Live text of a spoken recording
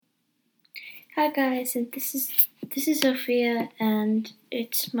Hi guys, and this is Sophia, and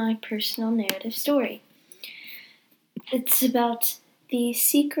it's my personal narrative story. It's about the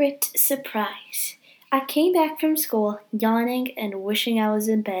secret surprise. I came back from school yawning and wishing I was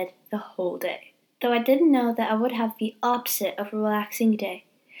in bed the whole day, though I didn't know that I would have the opposite of a relaxing day.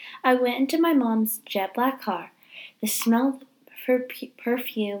 I went into my mom's jet black car. The smell of her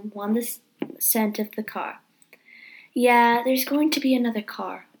perfume won the scent of the car. Yeah, there's going to be another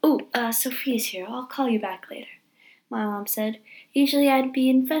car. Sophia's here. I'll call you back later, my mom said. Usually I'd be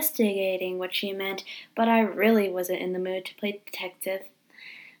investigating what she meant, but I really wasn't in the mood to play detective.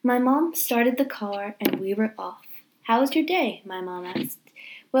 My mom started the car and we were off. How was your day? My mom asked.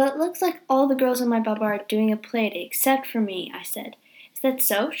 Well, it looks like all the girls in my bubble are doing a play date except for me, I said. Is that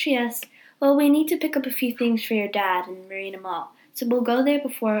so? She asked. Well, we need to pick up a few things for your dad in Marina Mall, so we'll go there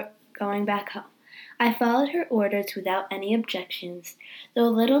before going back home. I followed her orders without any objections, though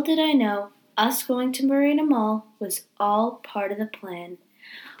little did I know us going to Marina Mall was all part of the plan.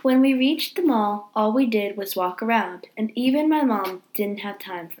 When we reached the mall, all we did was walk around, and even my mom didn't have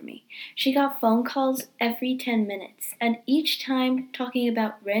time for me. She got phone calls every 10 minutes, and each time talking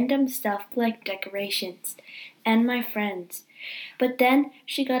about random stuff like decorations and my friends. But then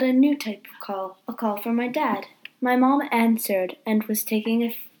she got a new type of call, a call from my dad. My mom answered and was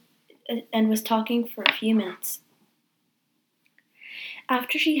talking for a few minutes.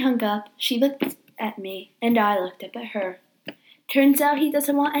 After she hung up, she looked at me, and I looked up at her. Turns out he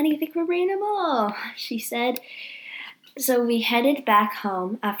doesn't want anything from Marina Mall, she said. So we headed back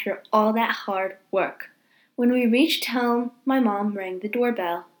home after all that hard work. When we reached home, my mom rang the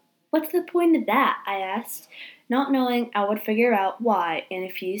doorbell. What's the point of that? I asked, not knowing I would figure out why in a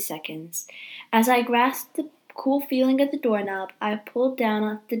few seconds. As I grasped the cool feeling of the doorknob, I pulled down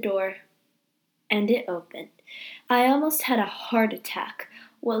on the door and it opened. I almost had a heart attack.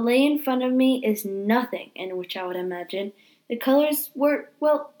 What lay in front of me is nothing in which I would imagine. The colors were,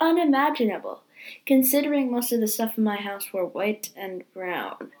 well, unimaginable, considering most of the stuff in my house were white and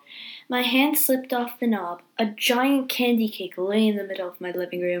brown. My hand slipped off the knob. A giant candy cake lay in the middle of my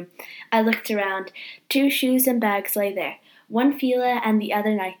living room. I looked around. 2 shoes and bags lay there, one Fila and the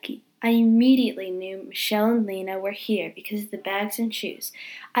other Nike. I immediately knew Michelle and Lena were here because of the bags and shoes.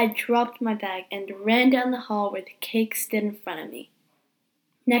 I dropped my bag and ran down the hall where the cake stood in front of me.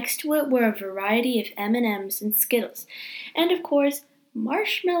 Next to it were a variety of M&Ms and Skittles, and of course,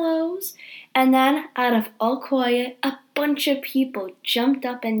 marshmallows. And then, out of all quiet, a bunch of people jumped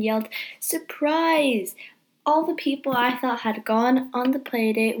up and yelled, "Surprise!" All the people I thought had gone on the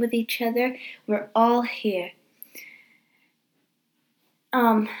play date with each other were all here.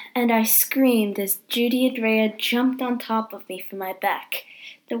 And I screamed as Judy and Rhea jumped on top of me from my back.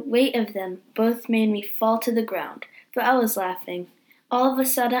 The weight of them both made me fall to the ground, but I was laughing. All of a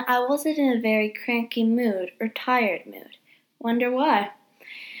sudden, I wasn't in a very cranky mood or tired mood. Wonder why?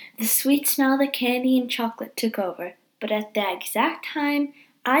 The sweet smell of the candy and chocolate took over, but at that exact time,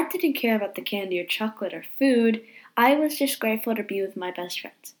 I didn't care about the candy or chocolate or food. I was just grateful to be with my best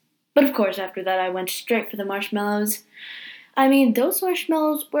friends. But of course, after that, I went straight for the marshmallows. Those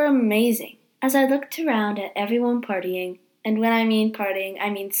marshmallows were amazing. As I looked around at everyone partying, and when I mean partying, I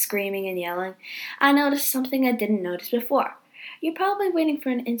mean screaming and yelling, I noticed something I didn't notice before. You're probably waiting for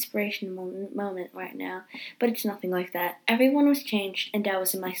an inspirational moment right now, but it's nothing like that. Everyone was changed, and I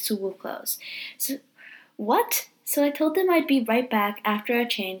was in my school clothes. So I told them I'd be right back after I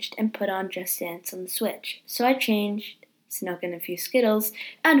changed and put on Just Dance on the Switch. So I changed, snuck in a few Skittles,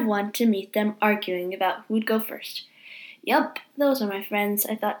 and went to meet them arguing about who'd go first. Yup, those are my friends,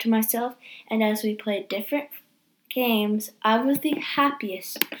 I thought to myself, and as we played different games, I was the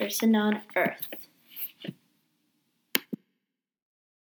happiest person on earth.